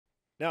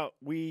Now,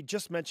 we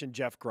just mentioned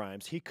Jeff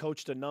Grimes. He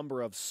coached a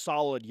number of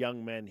solid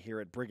young men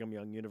here at Brigham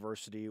Young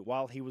University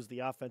while he was the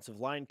offensive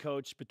line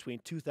coach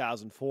between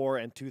 2004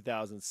 and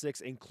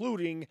 2006,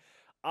 including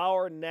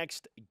our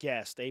next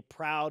guest, a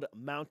proud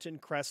Mountain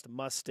Crest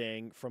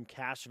Mustang from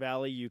Cache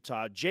Valley,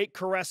 Utah. Jake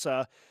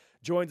Kuresa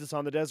joins us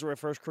on the Deseret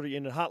First Credit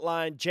Union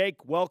Hotline.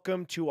 Jake,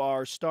 welcome to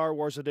our Star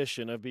Wars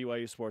edition of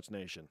BYU Sports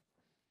Nation.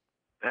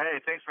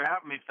 Hey, thanks for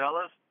having me,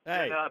 fellas.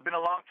 Hey. Been a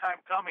long time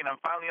coming. I'm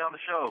finally on the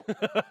show.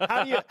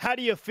 How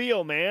do you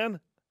feel,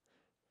 man?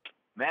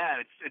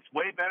 Man, it's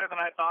way better than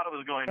I thought it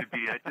was going to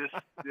be.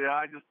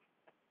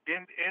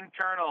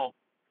 Internal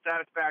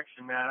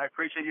satisfaction, man. I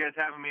appreciate you guys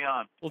having me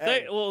on.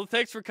 Well,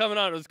 thanks for coming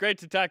on. It was great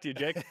to talk to you,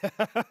 Jake.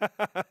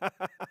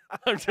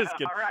 I'm just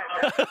kidding. All right,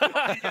 man. See you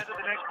guys at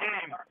the next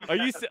game.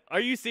 Are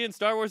you seeing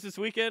Star Wars this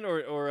weekend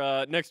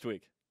or next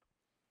week?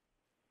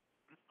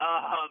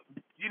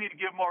 You need to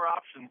give more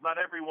options. Not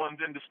everyone's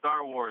into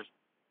Star Wars.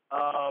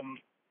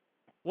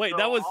 Wait, so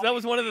that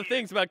was one of the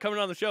things about coming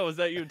on the show, is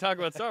that you would talk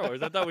about Star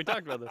Wars. I thought we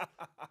talked about this.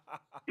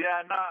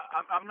 Yeah, no,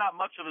 I'm not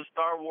much of a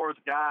Star Wars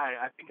guy.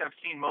 I think I've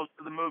seen most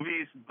of the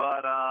movies,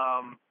 but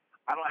I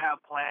don't have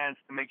plans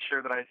to make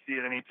sure that I see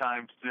it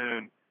anytime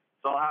soon.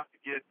 So I'll have to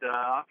get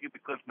the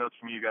Cliff Notes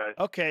from you guys.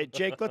 Okay,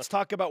 Jake, let's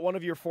talk about one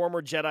of your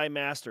former Jedi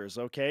Masters,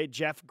 okay?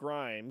 Jeff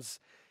Grimes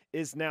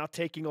is now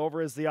taking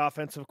over as the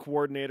offensive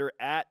coordinator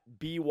at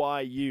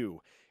BYU.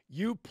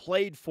 You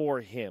played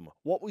for him.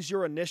 What was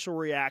your initial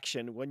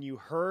reaction when you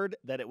heard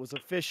that it was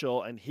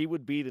official and he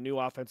would be the new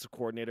offensive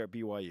coordinator at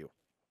BYU?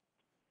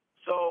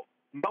 So,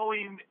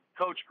 knowing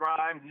Coach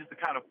Grimes, he's the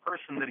kind of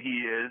person that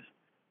he is,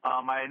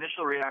 my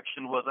initial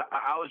reaction was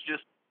I was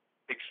just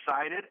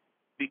excited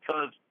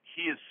because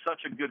he is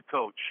such a good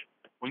coach.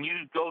 When you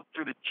go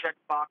through the check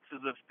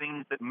boxes of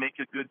things that make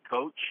a good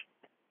coach,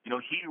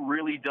 he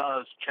really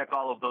does check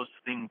all of those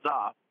things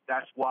off.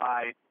 That's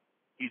why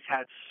he's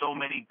had so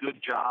many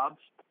good jobs,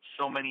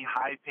 so many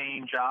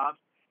high-paying jobs,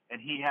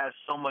 and he has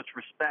so much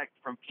respect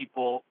from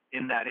people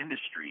in that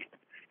industry.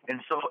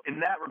 And so in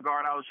that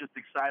regard, I was just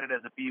excited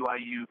as a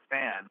BYU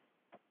fan.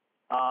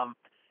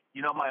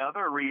 My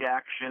other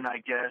reaction, I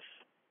guess,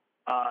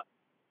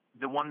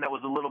 the one that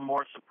was a little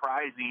more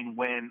surprising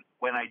when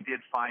I did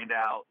find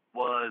out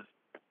was,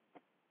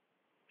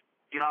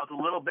 I was a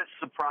little bit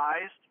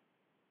surprised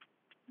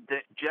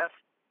that Jeff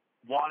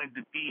wanted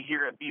to be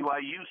here at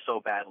BYU so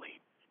badly,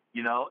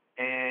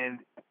 and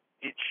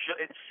it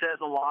says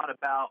a lot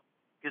about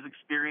his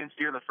experience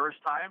here the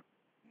first time.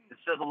 It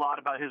says a lot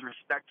about his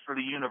respect for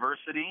the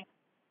university.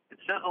 It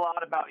says a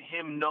lot about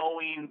him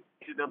knowing,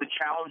 the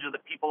challenges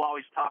that people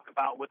always talk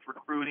about with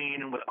recruiting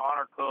and with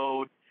honor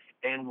code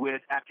and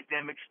with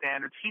academic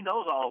standards. He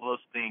knows all of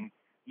those things,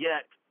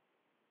 yet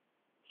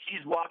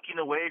he's walking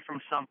away from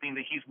something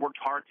that he's worked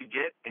hard to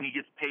get and he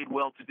gets paid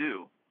well to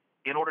do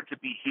in order to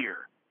be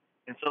here.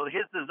 And so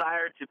his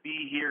desire to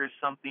be here is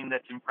something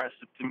that's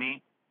impressive to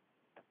me.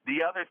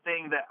 The other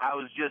thing that I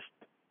was just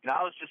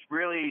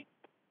really,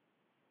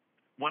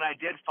 when I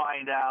did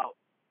find out,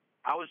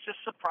 I was just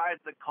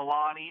surprised that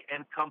Kalani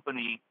and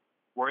company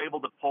were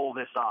able to pull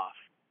this off.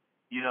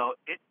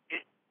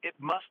 It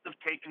must have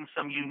taken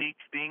some unique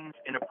things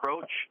in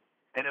approach,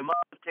 and it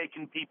must have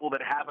taken people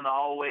that haven't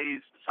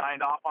always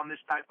signed off on this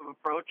type of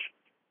approach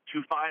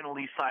to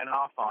finally sign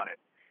off on it.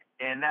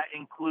 And that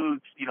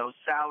includes,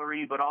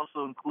 salary, but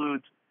also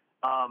includes,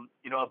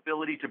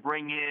 ability to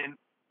bring in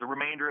the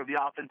remainder of the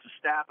offensive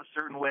staff a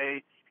certain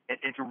way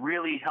and to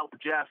really help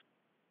Jeff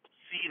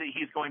see that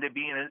he's going to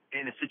be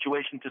in a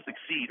situation to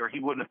succeed, or he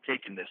wouldn't have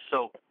taken this.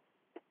 So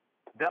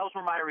those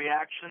were my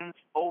reactions.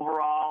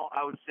 Overall,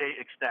 I would say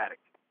ecstatic.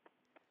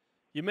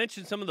 You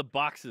mentioned some of the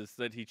boxes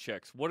that he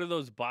checks. What are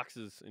those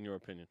boxes, in your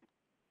opinion?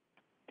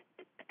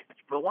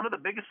 Well, one of the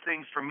biggest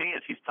things for me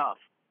is he's tough.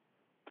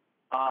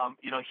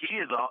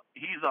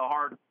 He's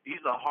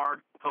a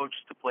hard coach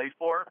to play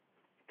for,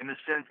 in the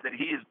sense that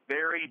he is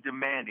very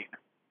demanding.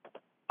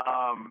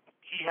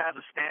 He has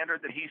a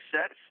standard that he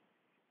sets,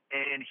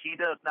 and he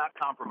does not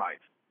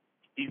compromise.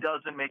 He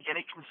doesn't make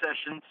any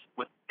concessions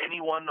with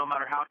anyone, no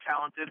matter how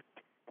talented.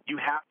 You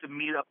have to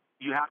meet up.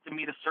 You have to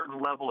meet a certain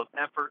level of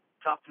effort,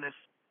 toughness,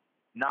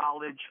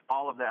 knowledge,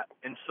 all of that.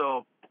 And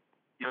so,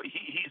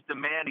 he's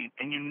demanding,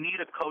 and you need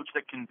a coach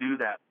that can do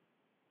that.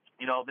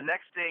 The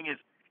next thing is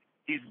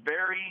he's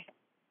very,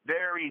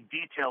 very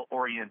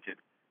detail-oriented.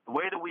 The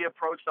way that we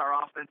approached our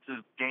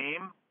offensive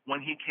game when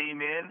he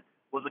came in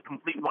was a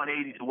complete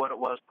 180 to what it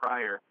was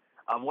prior.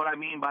 What I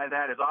mean by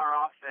that is our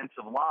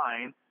offensive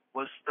line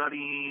was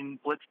studying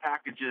blitz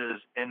packages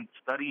and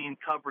studying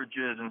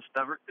coverages and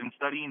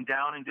studying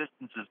down and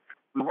distances.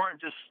 We weren't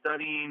just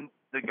studying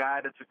the guy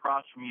that's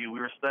across from you. We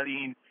were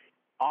studying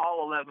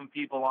all 11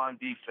 people on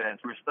defense.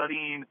 We were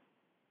studying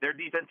their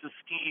defensive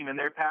scheme and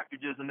their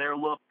packages and their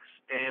looks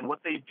and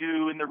what they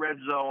do in the red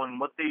zone,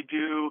 what they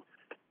do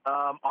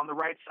on the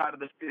right side of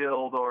the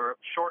field, or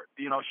short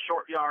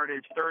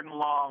yardage, third and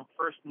long,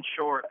 first and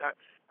short.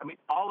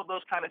 All of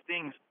those kind of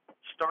things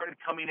started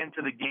coming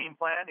into the game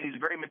plan, and he's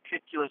very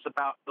meticulous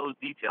about those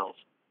details.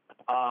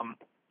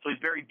 So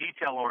he's very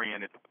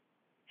detail-oriented,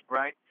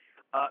 right?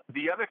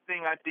 the other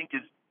thing I think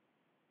is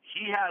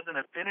he has an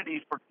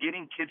affinity for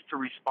getting kids to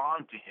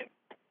respond to him.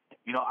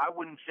 I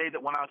wouldn't say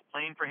that when I was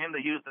playing for him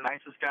that he was the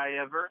nicest guy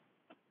ever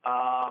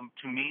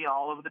to me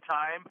all of the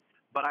time,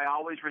 but I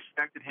always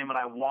respected him and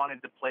I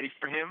wanted to play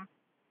for him.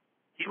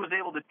 He was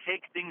able to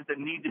take things that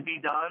need to be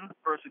done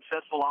for a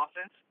successful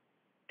offense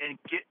and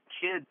get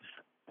kids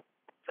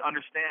to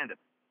understand it.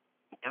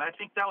 And I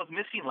think that was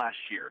missing last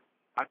year.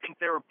 I think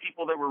there were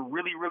people that were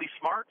really, really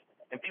smart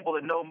and people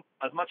that know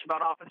as much about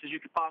offense as you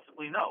could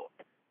possibly know.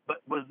 But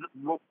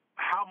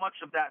how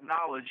much of that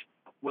knowledge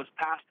was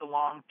passed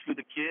along to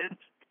the kids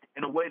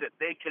in a way that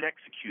they could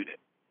execute it?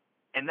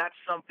 And that's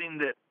something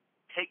that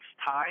takes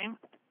time,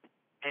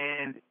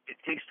 and it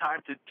takes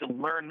time to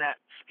learn that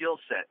skill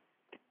set.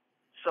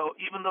 So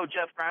even though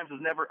Jeff Grimes has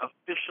never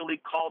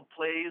officially called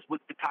plays with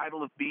the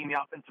title of being the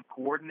offensive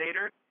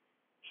coordinator,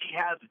 he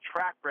has a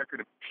track record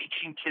of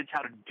teaching kids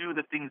how to do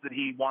the things that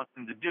he wants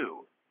them to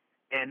do.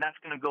 And that's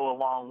going to go a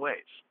long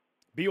ways.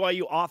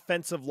 BYU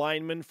offensive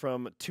lineman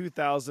from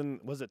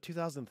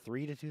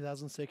 2003 to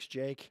 2006,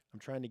 Jake? I'm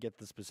trying to get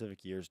the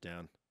specific years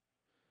down.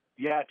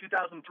 Yeah,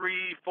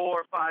 2003,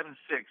 4, 5, and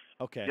 6.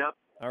 Okay. Yep.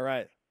 All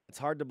right. It's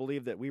hard to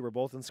believe that we were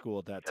both in school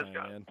at that time,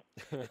 man.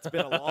 It's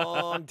been a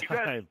long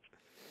time.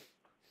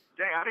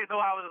 Dang, I didn't know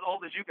I was as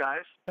old as you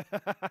guys.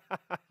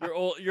 You're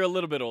old. You're a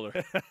little bit older.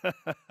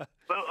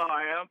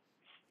 I am.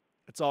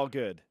 It's all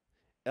good.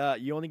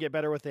 You only get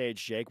better with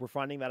age, Jake. We're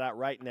finding that out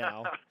right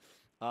now,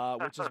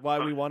 which is why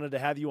we wanted to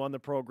have you on the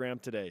program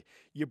today.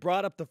 You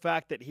brought up the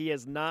fact that he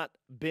has not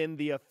been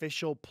the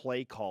official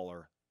play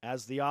caller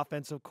as the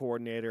offensive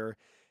coordinator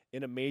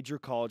in a major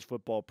college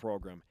football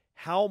program.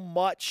 How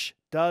much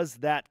does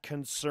that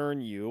concern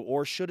you,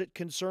 or should it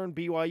concern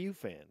BYU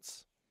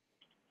fans?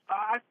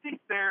 I think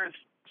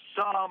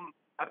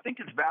I think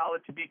it's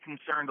valid to be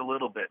concerned a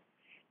little bit.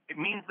 It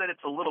means that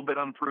it's a little bit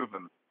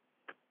unproven.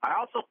 I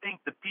also think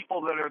the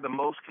people that are the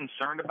most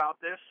concerned about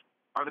this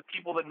are the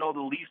people that know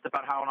the least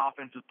about how an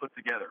offense is put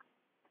together.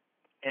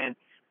 And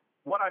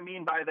what I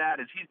mean by that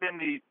is he's been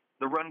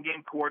the run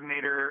game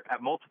coordinator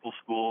at multiple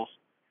schools.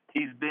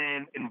 He's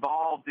been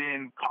involved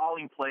in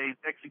calling plays,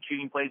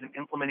 executing plays, and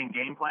implementing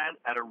game plans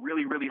at a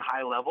really, really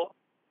high level.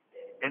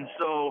 And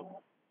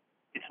so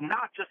it's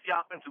not just the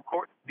offensive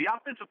coordinator. The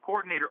offensive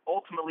coordinator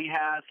ultimately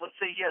has, let's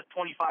say he has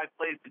 25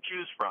 plays to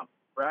choose from,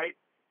 right?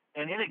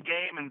 And in a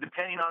game, and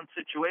depending on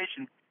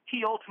situation,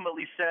 he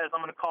ultimately says,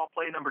 I'm going to call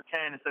play number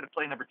 10 instead of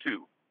play number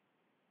 2,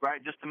 right?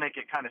 Just to make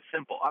it kind of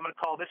simple. I'm going to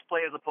call this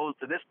play as opposed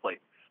to this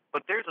play.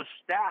 But there's a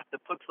staff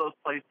that puts those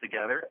plays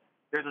together.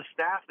 There's a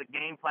staff that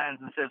game plans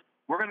and says,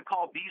 we're going to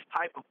call these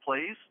type of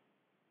plays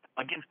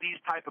against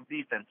these type of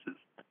defenses.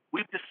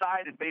 We've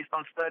decided based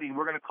on studying,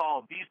 we're going to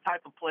call these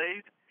type of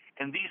plays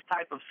and these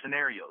type of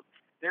scenarios.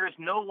 There is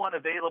no one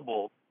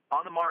available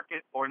on the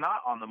market or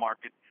not on the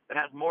market that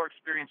has more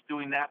experience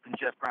doing that than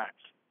Jeff Grimes.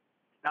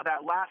 Now,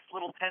 that last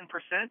little 10%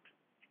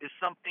 is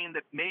something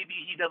that maybe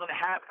he doesn't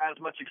have as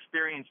much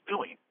experience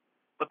doing.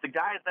 But the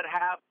guys that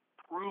have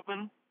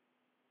proven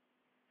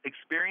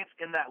experience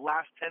in that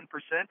last 10%,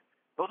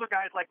 those are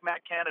guys like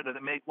Matt Canada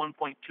that make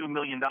 $1.2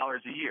 million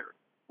a year.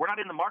 We're not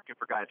in the market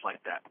for guys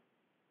like that,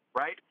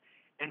 right?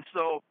 And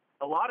so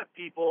a lot of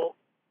people,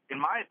 in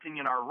my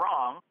opinion, are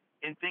wrong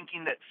in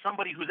thinking that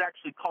somebody who's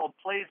actually called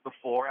plays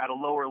before at a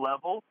lower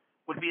level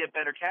would be a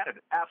better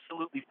candidate.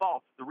 Absolutely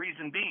false. The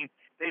reason being,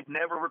 they've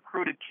never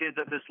recruited kids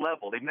at this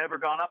level. They've never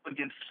gone up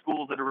against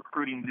schools that are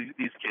recruiting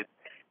these kids.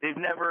 They've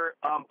never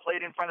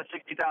played in front of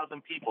 60,000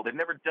 people. They've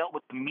never dealt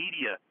with the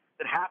media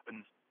that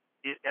happens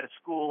at a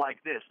school like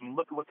this. I mean,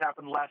 look at what's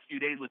happened the last few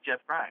days with Jeff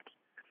Grimes.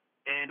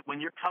 And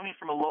when you're coming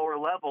from a lower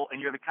level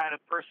and you're the kind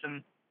of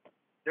person,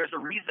 there's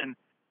a reason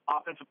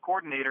offensive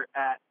coordinator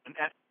at an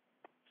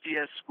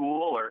FCS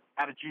school or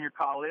at a junior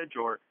college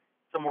or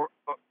somewhere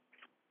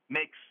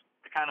makes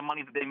the kind of money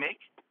that they make,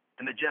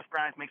 and that Jeff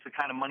Grimes makes the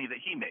kind of money that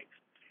he makes.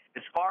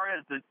 As far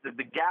as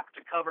the gap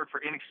to cover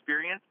for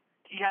inexperience,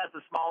 he has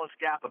the smallest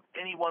gap of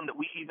anyone that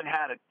we even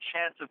had a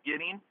chance of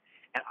getting,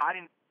 and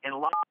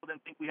a lot of them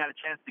think we had a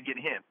chance to get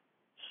him.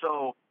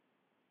 So,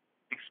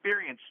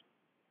 experience,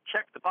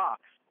 check the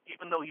box,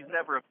 even though he's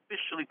never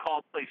officially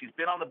called plays. He's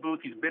been on the booth,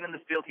 he's been in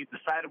the field, he's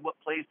decided what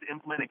plays to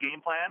implement a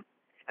game plan,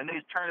 and then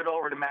he's turned it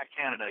over to Matt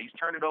Canada. He's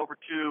turned it over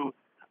to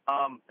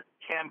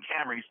Cam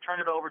Cameron. He's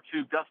turned it over to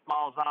Gus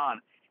Malzahn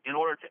in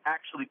order to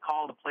actually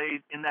call the plays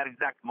in that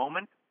exact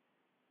moment.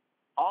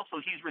 Also,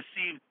 he's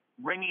received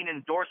ringing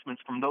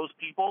endorsements from those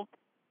people,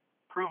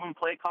 proven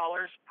play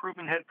callers,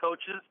 proven head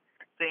coaches,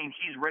 saying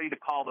he's ready to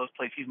call those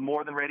plays. He's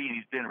more than ready, and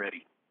he's been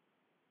ready.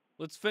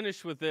 Let's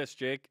finish with this,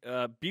 Jake.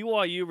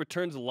 BYU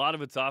returns a lot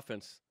of its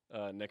offense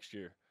next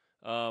year.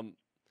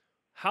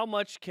 How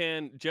much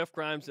can Jeff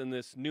Grimes and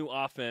this new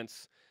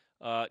offense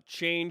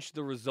change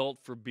the result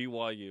for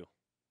BYU?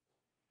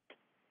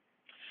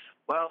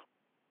 Well,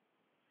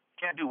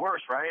 can't do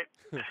worse, right?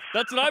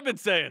 That's what I've been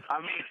saying. I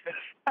mean,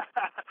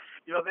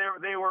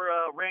 they were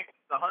ranked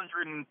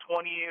 120th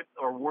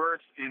or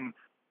worse in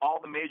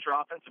all the major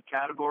offensive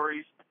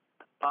categories.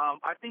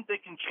 I think they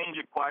can change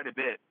it quite a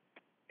bit.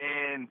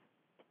 And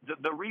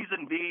The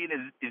reason being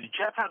is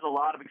Jeff has a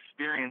lot of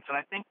experience, and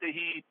I think that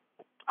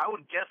I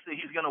would guess that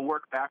he's going to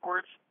work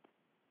backwards.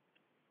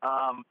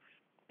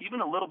 Even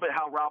a little bit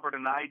how Robert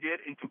and I did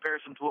in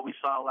comparison to what we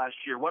saw last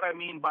year. What I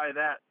mean by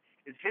that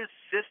is his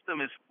system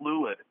is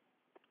fluid.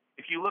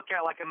 If you look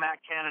at like a Matt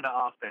Canada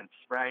offense,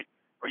 right,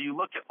 or you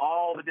look at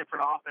all the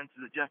different offenses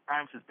that Jeff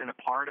Grimes has been a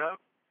part of,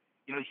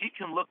 he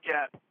can look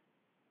at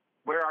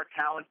where our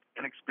talent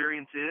and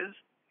experience is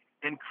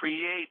and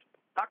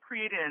not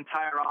create an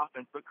entire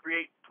offense, but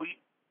create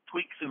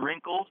tweaks and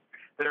wrinkles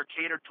that are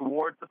catered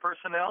towards the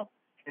personnel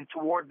and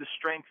toward the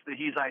strengths that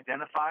he's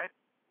identified.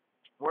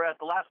 Whereas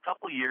the last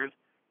couple of years,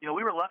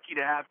 we were lucky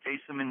to have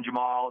Taysom and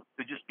Jamal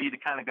to just be the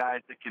kind of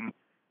guys that can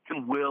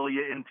will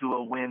you into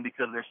a win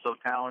because they're so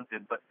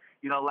talented. But,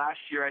 last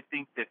year I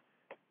think that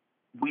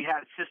we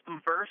had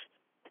system first,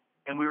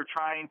 and we were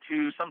trying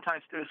to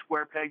sometimes fit a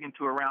square peg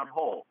into a round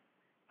hole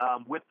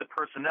with the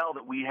personnel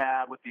that we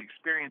had, with the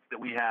experience that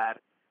we had.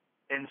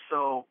 And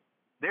so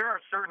there are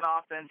certain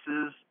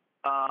offenses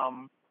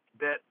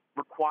that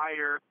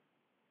require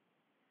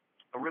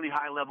a really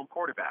high-level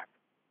quarterback.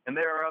 And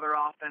there are other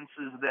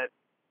offenses that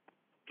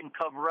can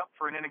cover up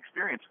for an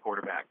inexperienced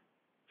quarterback.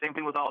 Same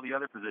thing with all the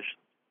other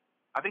positions.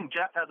 I think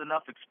Jeff has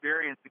enough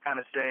experience to kind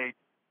of say,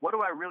 what do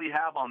I really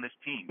have on this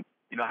team?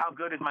 How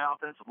good is my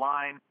offensive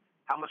line?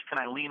 How much can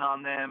I lean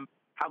on them?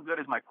 How good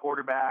is my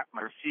quarterback,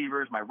 my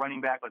receivers, my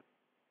running back? Like,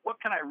 what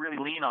can I really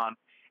lean on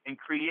and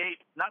create,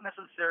 not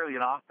necessarily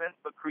an offense,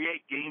 but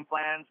create game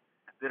plans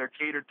that are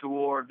catered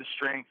toward the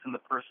strengths and the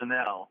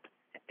personnel.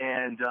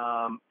 And,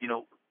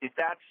 if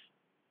that's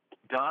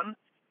done,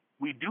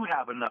 we do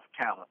have enough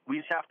talent. We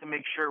just have to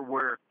make sure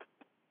we're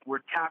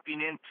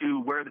tapping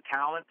into where the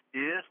talent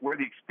is, where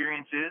the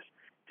experience is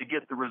to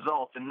get the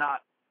results, and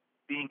not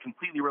being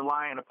completely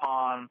reliant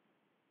upon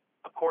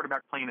a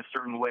quarterback playing a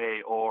certain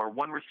way or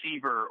one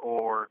receiver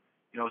or,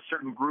 a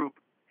certain group.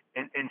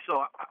 And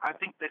so I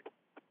think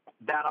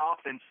that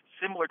offense,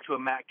 similar to a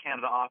Matt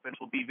Canada offense,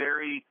 will be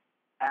very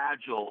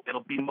agile.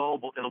 It'll be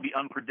mobile. It'll be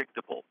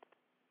unpredictable.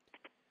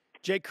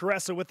 Jake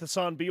Kuresa with us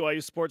on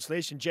BYU Sports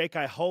Nation. Jake,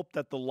 I hope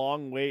that the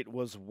long wait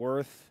was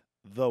worth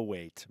the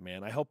wait,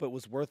 man. I hope it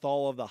was worth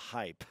all of the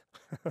hype.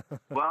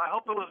 Well, I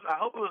hope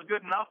it was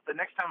good enough that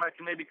next time I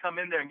can maybe come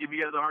in there and give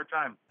you guys a hard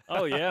time.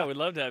 Oh yeah, we'd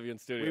love to have you in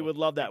studio. We would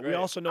love that. We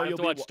also know you'll have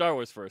to watch Star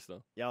Wars first,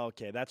 though. Yeah,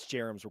 okay, that's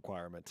Jerem's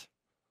requirement.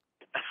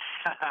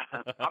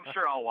 I'm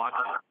sure I'll watch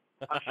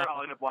it. I'm sure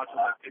I'll end up watching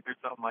that pick or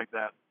something like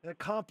that. A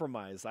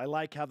compromise. I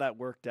like how that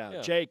worked out.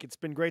 Yeah. Jake, it's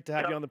been great to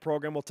have you on the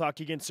program. We'll talk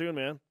to you again soon,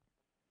 man.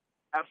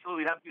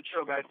 Absolutely. Have a good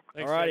show, guys.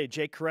 Thanks, All righty,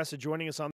 Jake Kuresa joining us on